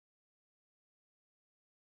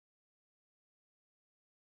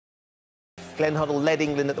Glenn Hoddle led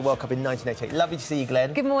England at the World Cup in 1988. Lovely to see you,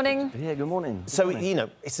 Glenn. Good morning. Yeah, good morning. So, you know,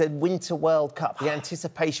 it's a Winter World Cup. The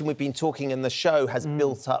anticipation we've been talking in the show has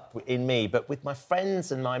built up in me. But with my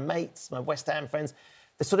friends and my mates, my West Ham friends,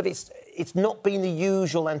 it's not been the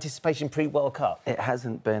usual anticipation pre-World Cup. It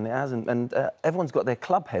hasn't been, And everyone's got their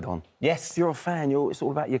club head on. Yes. If you're a fan, it's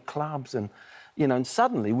all about your clubs and, you know, and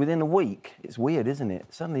suddenly, within a week, it's weird, isn't it?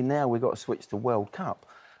 Suddenly now we've got to switch to World Cup,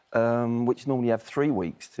 which normally have 3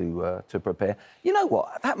 weeks to prepare. You know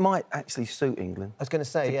what? That might actually suit England. I was going to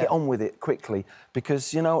say, get on with it quickly,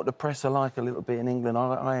 because you know what the press are like a little bit in England.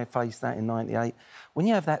 I faced that in '98. When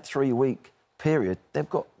you have that 3-week period, they've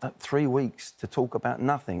got that 3 weeks to talk about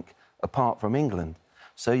nothing apart from England.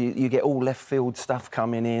 So you get all left field stuff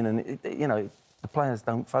coming in, and you know, the players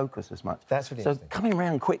don't focus as much. That's really interesting. Coming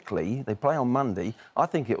around quickly, they play on Monday. I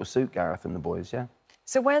think it will suit Gareth and the boys, yeah.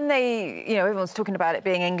 So when everyone's talking about it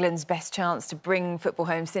being England's best chance to bring football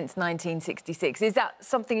home since 1966, is that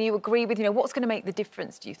something you agree with? You know, what's going to make the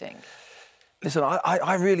difference, do you think? Listen,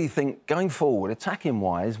 I really think, going forward,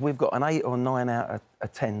 attacking-wise, we've got an 8 or 9 out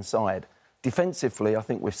of 10 side. Defensively, I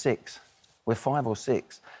think we're 6. We're 5 or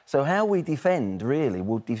 6. So how we defend, really,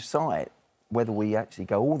 will decide whether we actually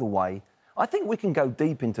go all the way. I think we can go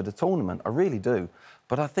deep into the tournament, I really do.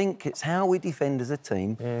 But I think it's how we defend as a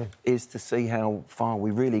team is to see how far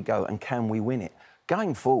we really go and can we win it.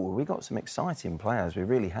 Going forward, we've got some exciting players, we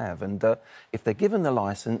really have. And if they're given the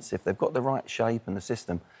licence, if they've got the right shape and the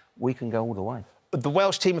system, we can go all the way. The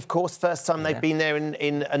Welsh team, of course, first time they've been there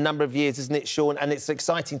in a number of years, isn't it, Sean? And it's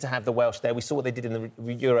exciting to have the Welsh there. We saw what they did in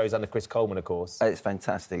the Euros under Chris Coleman, of course. It's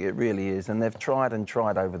fantastic, it really is. And they've tried and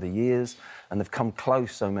tried over the years, and they've come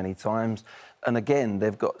close so many times. And again,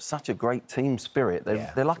 they've got such a great team spirit.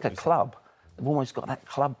 They're like a club. They've almost got that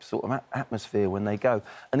club sort of atmosphere when they go.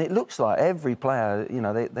 And it looks like every player, you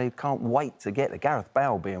know, they can't wait to get there. Gareth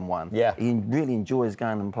Bale being one. Yeah. He really enjoys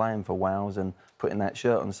going and playing for Wales and putting that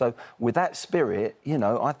shirt on. So with that spirit, you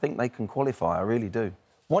know, I think they can qualify. I really do.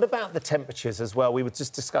 What about the temperatures as well? We were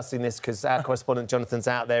just discussing this because our correspondent Jonathan's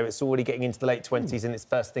out there. It's already getting into the late 20s and it's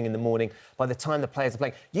first thing in the morning. By the time the players are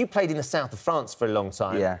playing... You played in the south of France for a long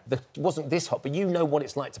time. Yeah. It wasn't this hot, but you know what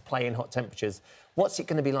it's like to play in hot temperatures. What's it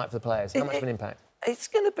going to be like for the players? How much of an impact? It's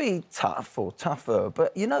going to be tough or tougher,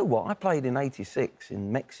 but you know what? I played in '86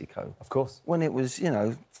 in Mexico. Of course. When it was, you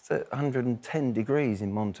know, 110 degrees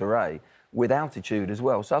in Monterrey, with altitude as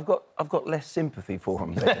well, so I've got less sympathy for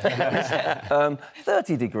them there.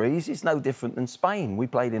 30 degrees is no different than Spain. We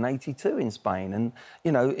played in '82 in Spain, and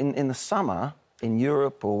you know, in the summer in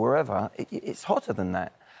Europe or wherever, it's hotter than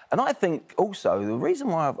that. And I think also the reason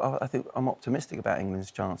why I think I'm optimistic about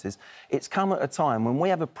England's chances, it's come at a time when we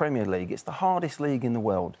have a Premier League. It's the hardest league in the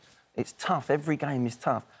world. It's tough. Every game is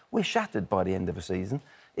tough. We're shattered by the end of a season.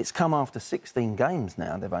 It's come after 16 games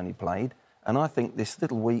now they've only played, and I think this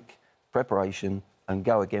little week preparation and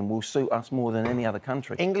go again will suit us more than any other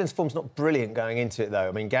country. England's form's not brilliant going into it, though.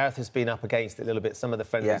 I mean, Gareth has been up against it a little bit. Some of the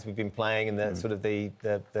friendlies we've been playing and the sort of the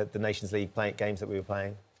Nations League games that we were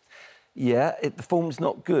playing. Yeah, the form's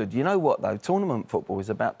not good. You know what, though? Tournament football is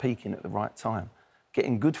about peaking at the right time.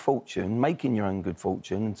 Getting good fortune, making your own good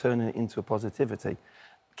fortune and turning it into a positivity.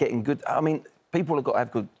 Getting good... I mean, people have got to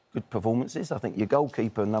have good performances. I think your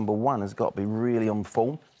goalkeeper, number one, has got to be really on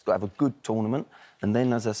form. He's got to have a good tournament. And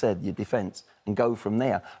then, as I said, your defence, and go from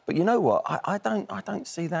there. But you know what? I don't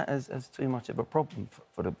see that as too much of a problem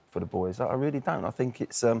for the boys. I really don't. I think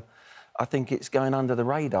it's going under the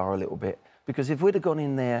radar a little bit. Because if we'd have gone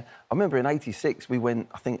in there... I remember in '86, we went,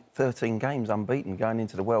 I think, 13 games unbeaten going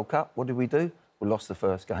into the World Cup. What did we do? We lost the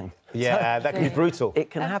first game. Yeah, that can be brutal. It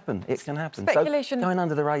can happen. It can happen. Speculation... So going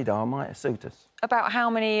under the radar might suit us. About how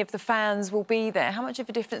many of the fans will be there. How much of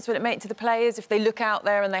a difference will it make to the players if they look out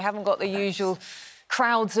there and they haven't got the usual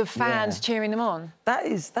crowds of fans cheering them on? That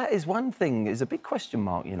is one thing. Is a big question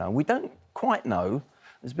mark, you know. We don't quite know.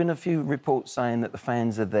 There's been a few reports saying that the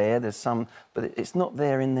fans are there. There's some, but it's not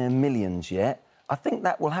there in their millions yet. I think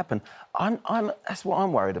that will happen. That's what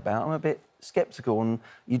I'm worried about. I'm a bit sceptical, and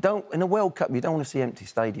you don't in a World Cup. You don't want to see empty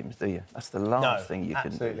stadiums, do you? That's the last thing you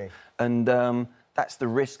can do. And that's the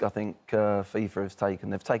risk I think FIFA has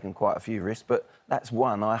taken. They've taken quite a few risks, but that's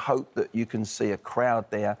one. I hope that you can see a crowd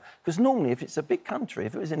there, because normally, if it's a big country,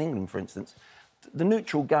 if it was in England, for instance, the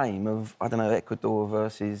neutral game of, I don't know, Ecuador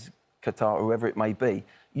versus Qatar, whoever it may be,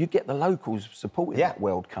 you get the locals supporting that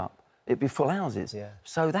World Cup. It'd be full houses. Yeah.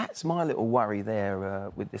 So that's my little worry there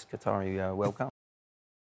with this Qatari World Cup.